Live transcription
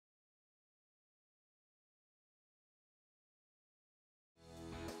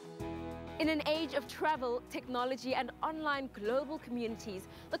In an age of travel, technology and online global communities,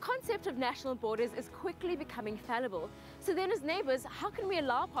 the concept of national borders is quickly becoming fallible. So then as neighbours, how can we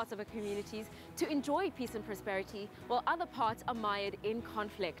allow parts of our communities to enjoy peace and prosperity while other parts are mired in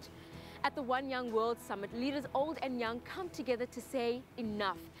conflict? At the One Young World Summit, leaders old and young come together to say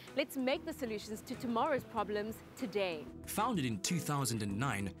enough. Let's make the solutions to tomorrow's problems today. Founded in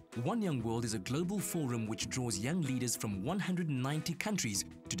 2009, One Young World is a global forum which draws young leaders from 190 countries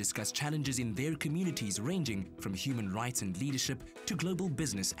to discuss challenges in their communities ranging from human rights and leadership to global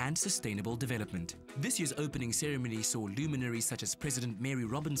business and sustainable development. This year's opening ceremony saw luminaries such as President Mary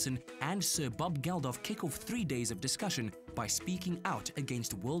Robinson and Sir Bob Geldof kick off 3 days of discussion by speaking out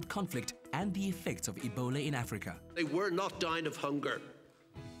against world conflict and the effects of Ebola in Africa. They were not dying of hunger.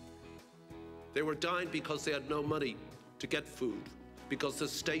 They were dying because they had no money to get food, because the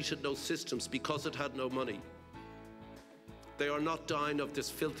state had no systems, because it had no money. They are not dying of this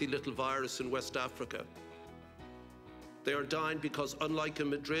filthy little virus in West Africa. They are dying because, unlike in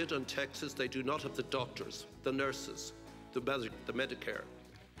Madrid and Texas, they do not have the doctors, the nurses, the Medicare.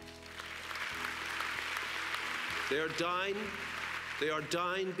 They are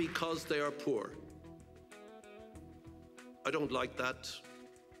dying because they are poor. I don't like that.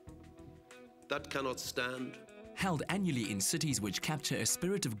 That cannot stand. Held annually in cities which capture a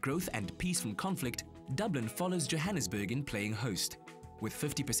spirit of growth and peace from conflict, Dublin follows Johannesburg in playing host. With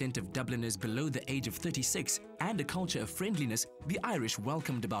 50% of Dubliners below the age of 36 and a culture of friendliness, the Irish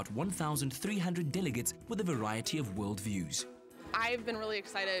welcomed about 1,300 delegates with a variety of worldviews. I've been really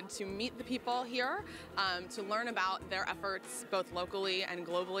excited to meet the people here, to learn about their efforts both locally and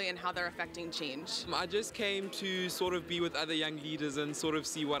globally and how they're affecting change. I just came to sort of be with other young leaders and sort of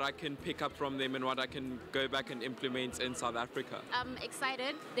see what I can pick up from them and what I can go back and implement in South Africa. I'm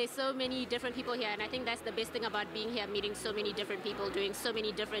excited. There's so many different people here, and I think that's the best thing about being here, meeting so many different people, doing so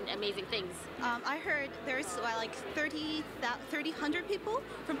many different amazing things. I heard there's like 300 people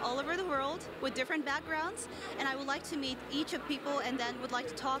from all over the world with different backgrounds, and I would like to meet each of people and then would like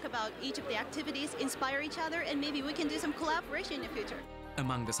to talk about each of the activities, inspire each other, and maybe we can do some collaboration in the future.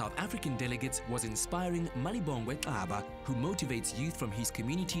 Among the South African delegates was inspiring Malibongwe Xaba, who motivates youth from his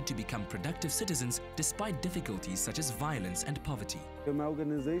community to become productive citizens despite difficulties such as violence and poverty. My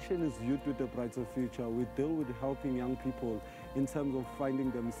organization is Youth with a Brighter Future. We deal with helping young people in terms of finding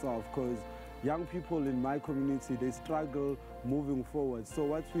themselves, because young people in my community, they struggle moving forward. So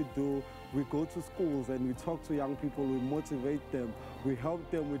what we do, we go to schools and we talk to young people, we motivate them, we help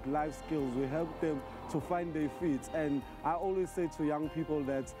them with life skills, we help them to find their feet. And I always say to young people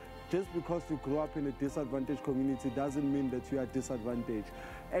that just because you grew up in a disadvantaged community doesn't mean that you are disadvantaged.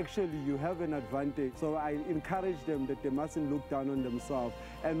 Actually, you have an advantage. So I encourage them that they mustn't look down on themselves.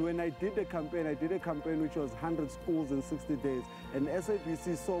 And when I did a campaign which was 100 schools in 60 days. And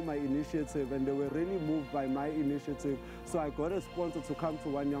SABC saw my initiative and they were really moved by my initiative. So I got a sponsor to come to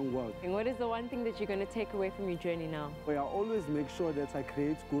One Young World. And what is the one thing that you're going to take away from your journey now? I always make sure that I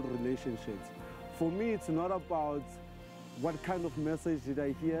create good relationships. For me, it's not about what kind of message did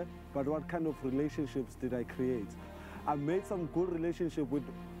I hear, but what kind of relationships did I create. I made some good relationship with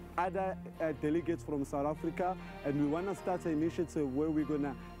other delegates from South Africa, and we want to start an initiative where we're going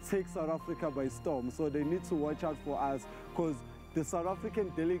to take South Africa by storm. So they need to watch out for us, because the South African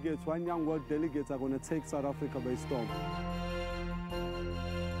delegates, One Young World delegates, are going to take South Africa by storm.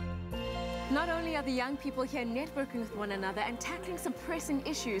 Not only are the young people here networking with one another and tackling some pressing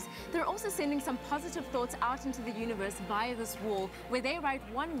issues, they're also sending some positive thoughts out into the universe via this wall, where they write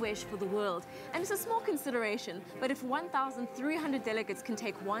one wish for the world. And it's a small consideration, but if 1,300 delegates can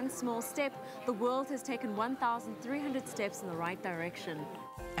take one small step, the world has taken 1,300 steps in the right direction.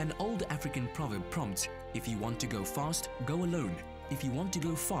 An old African proverb prompts, if you want to go fast, go alone. If you want to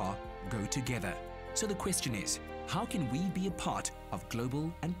go far, go together. So the question is, how can we be a part of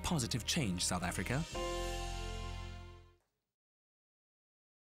global and positive change, South Africa?